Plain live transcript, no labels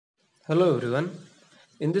Hello everyone.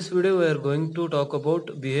 In this video we are going to talk about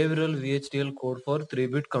behavioral VHDL code for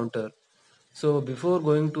 3-bit counter. So before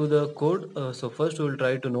going to the code, first we will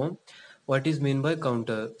try to know what is mean by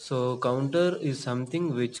counter. So counter is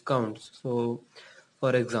something which counts. So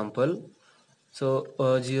for example,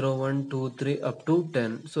 0, 1, 2, 3 up to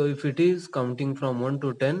 10. So if it is counting from 1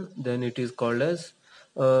 to 10, then it is called as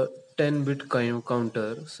 10-bit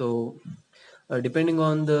counter. So depending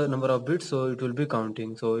on the number of bits, so it will be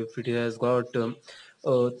counting. So if it has got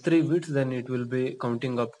 3 bits, then it will be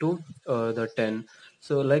counting up to the 10.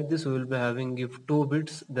 So like this we will be having, if 2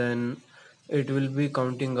 bits, then it will be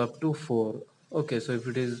counting up to 4. Okay, so if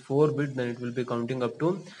it is 4 bit, then it will be counting up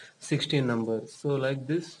to 16 numbers. So like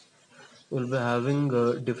this we'll be having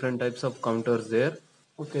different types of counters there.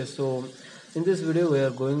 Okay, so in this video we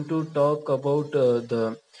are going to talk about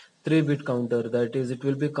the 3-bit counter. That is, it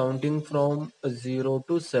will be counting from 0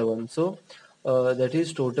 to 7. So that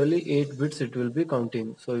is totally 8 bits it will be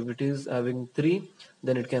counting. So if it is having 3,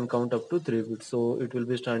 then it can count up to 3 bits. So it will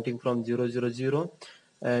be starting from 000,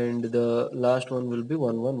 and the last one will be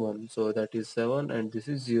 111. So that is 7 and this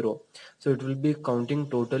is 0. So it will be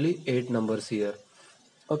counting totally 8 numbers here.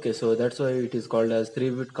 Okay, so that's why it is called as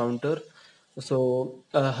 3-bit counter. So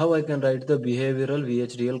how I can write the behavioral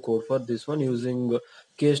VHDL code for this one using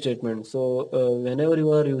case statement. So whenever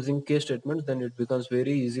you are using case statements, then it becomes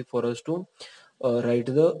very easy for us to write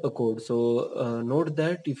the code. So note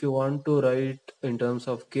that if you want to write in terms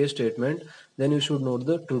of case statement, then you should know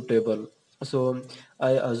the truth table. So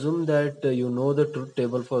I assume that you know the truth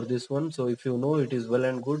table for this one. So if you know, it is well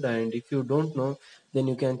and good, and if you don't know, then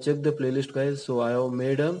you can check the playlist, guys. So I have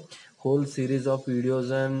made a whole series of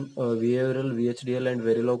videos on behavioral VHDL and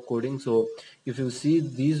Verilog coding. So if you see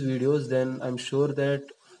these videos, then I'm sure that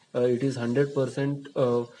it is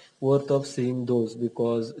 100% worth of seeing those,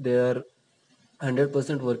 because they are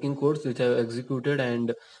 100% working codes which I have executed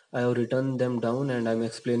and I have written them down and I'm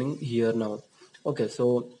explaining here now. Okay,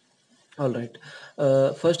 so all right.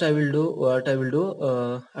 First, I will do what I will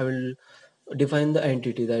do. I will define the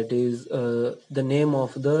entity. That is, the name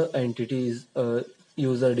of the entity is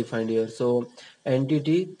user defined here. So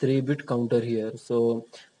entity 3-bit counter here. So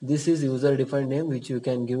this is user defined name which you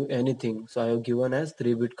can give anything. So I have given as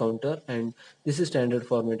 3-bit counter, and this is standard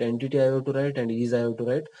format. Entity I have to write and is I have to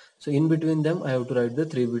write. So in between them I have to write the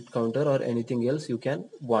 3-bit counter or anything else you can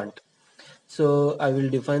want. So I will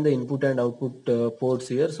define the input and output ports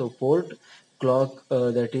here. So port clock,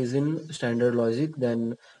 that is in standard logic.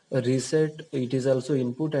 Then reset, it is also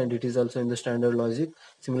input and it is also in the standard logic.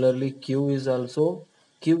 Similarly, Q is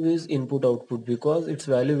input output, because its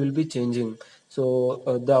value will be changing. So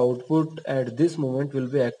the output at this moment will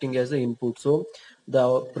be acting as the input. So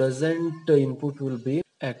the present input will be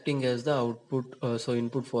acting as the output, so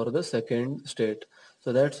input for the second state.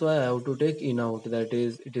 So that's why I have to take in out, that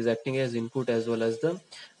is, it is acting as input as well as the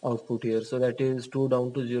output here. So that is 2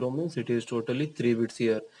 down to 0 means it is totally 3 bits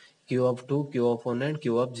here: q of 2, q of 1 and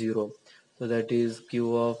q of 0. So that is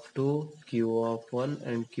q of 2, q of 1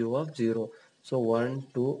 and q of 0. So 1,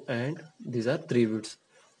 2 and these are 3 bits.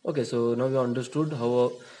 Okay, so now we understood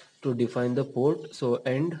how to define the port. So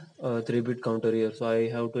end 3-bit counter here. So I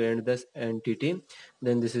have to end this entity.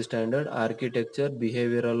 Then this is standard architecture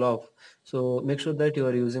behavioral of. So make sure that you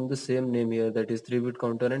are using the same name here, that is 3-bit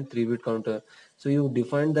counter and 3-bit counter. So you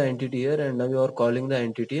defined the entity here and now you are calling the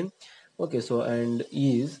entity. Okay, so and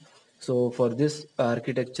is, so for this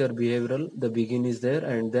architecture behavioral, the begin is there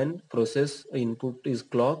and then process input is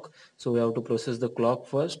clock. So we have to process the clock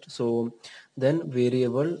first. So then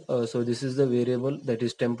variable, so this is the variable, that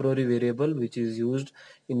is temporary variable, which is used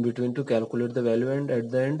in between to calculate the value, and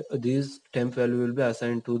at the end this temp value will be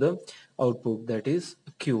assigned to the output, that is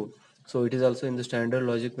q. So it is also in the standard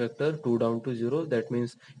logic vector 2 down to 0. That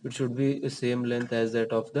means it should be the same length as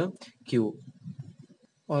that of the q.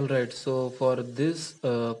 All right, so for this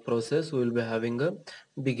process we will be having a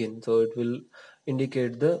begin. So it will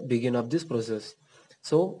indicate the begin of this process.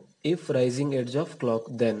 So if rising edge of clock,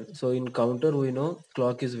 then, so in counter we know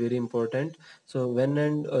clock is very important. So when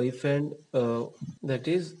and if and that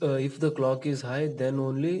is, if the clock is high, then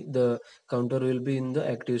only the counter will be in the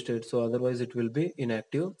active state. So otherwise it will be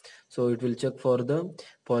inactive. So it will check for the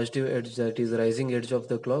positive edge, that is rising edge of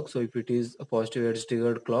the clock. So if it is a positive edge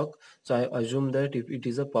triggered clock, so I assume that if it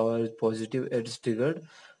is a positive edge triggered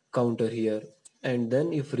counter here. And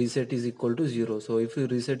then if reset is equal to 0, so if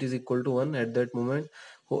reset is equal to 1, at that moment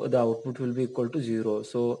the output will be equal to 0.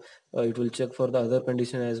 So it will check for the other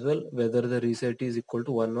condition as well, whether the reset is equal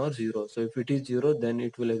to 1 or 0. So if it is 0, then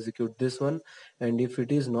it will execute this one, and if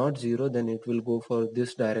it is not 0, then it will go for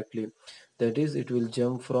this directly. That is, it will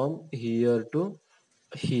jump from here to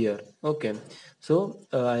here. Okay, so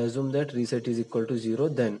I assume that reset is equal to 0,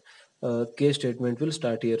 then case statement will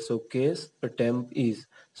start here. So case temp is,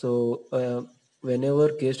 so whenever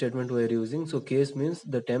case statement we are using, so case means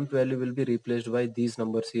the temp value will be replaced by these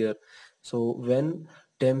numbers here. So when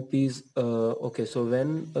temp is okay, so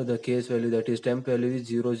when the case value, that is temp value, is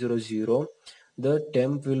 000, the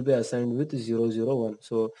temp will be assigned with 001.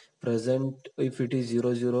 So present, if it is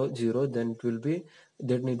 000, then it will be,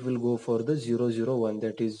 then it will go for the 001,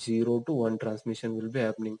 that is 0 to 1 transmission will be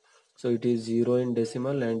happening. So it is 0 in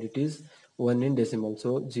decimal and it is 1 in decimal.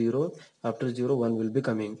 So 0, after 0 1 will be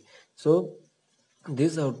coming. So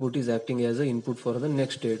this output is acting as an input for the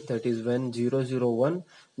next state, that is when 001,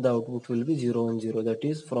 the output will be 010, that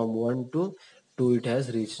is from 1 to 2 it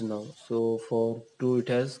has reached now. So for 2 it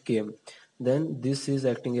has came, then this is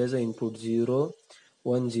acting as an input 010,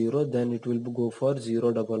 then it will go for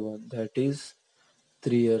 011, that is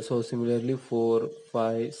 3 years. So similarly 4,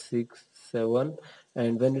 5, 6, 7,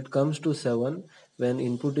 and when it comes to 7, when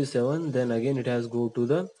input is 7, then again it has go to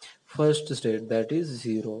the first state, that is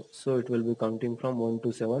 0. So it will be counting from 1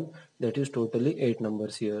 to 7, that is totally 8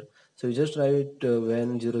 numbers here. So you just write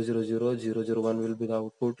when 000, 001 will be the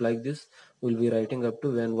output, like this we'll be writing up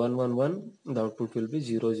to when 111, the output will be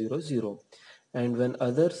 000, and when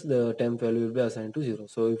others, the temp value will be assigned to 0.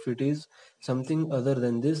 So if it is something other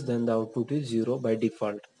than this, then the output is 0 by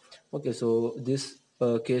default. Okay, so this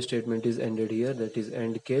case statement is ended here, that is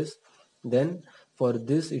end case. Then for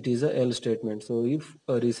this it is a else statement. So if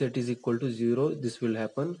reset is equal to 0, this will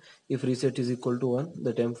happen. If reset is equal to 1,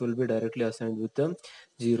 the temp will be directly assigned with the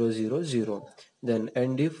 000. Then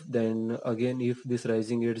end if, then again if this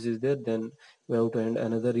rising edge is there, then we have to end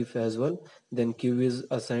another if as well. Then q is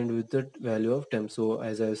assigned with the value of temp. So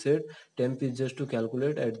as I said, temp is just to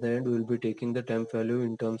calculate, at the end we will be taking the temp value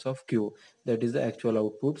in terms of q, that is the actual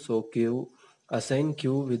output. So q, assign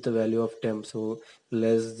q with the value of temp, so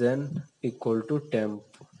less than equal to temp,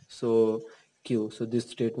 so q, so this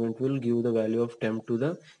statement will give the value of temp to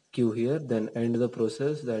the q here, then end the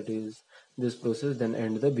process, that is this process, then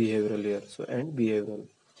end the behavioral here, so end behavioral.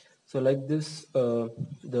 So like this,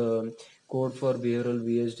 the code for behavioral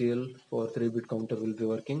VHDL for 3-bit counter will be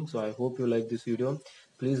working. So I hope you like this video.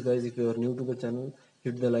 Please guys, if you are new to the channel,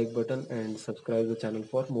 hit the like button and subscribe the channel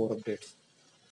for more updates.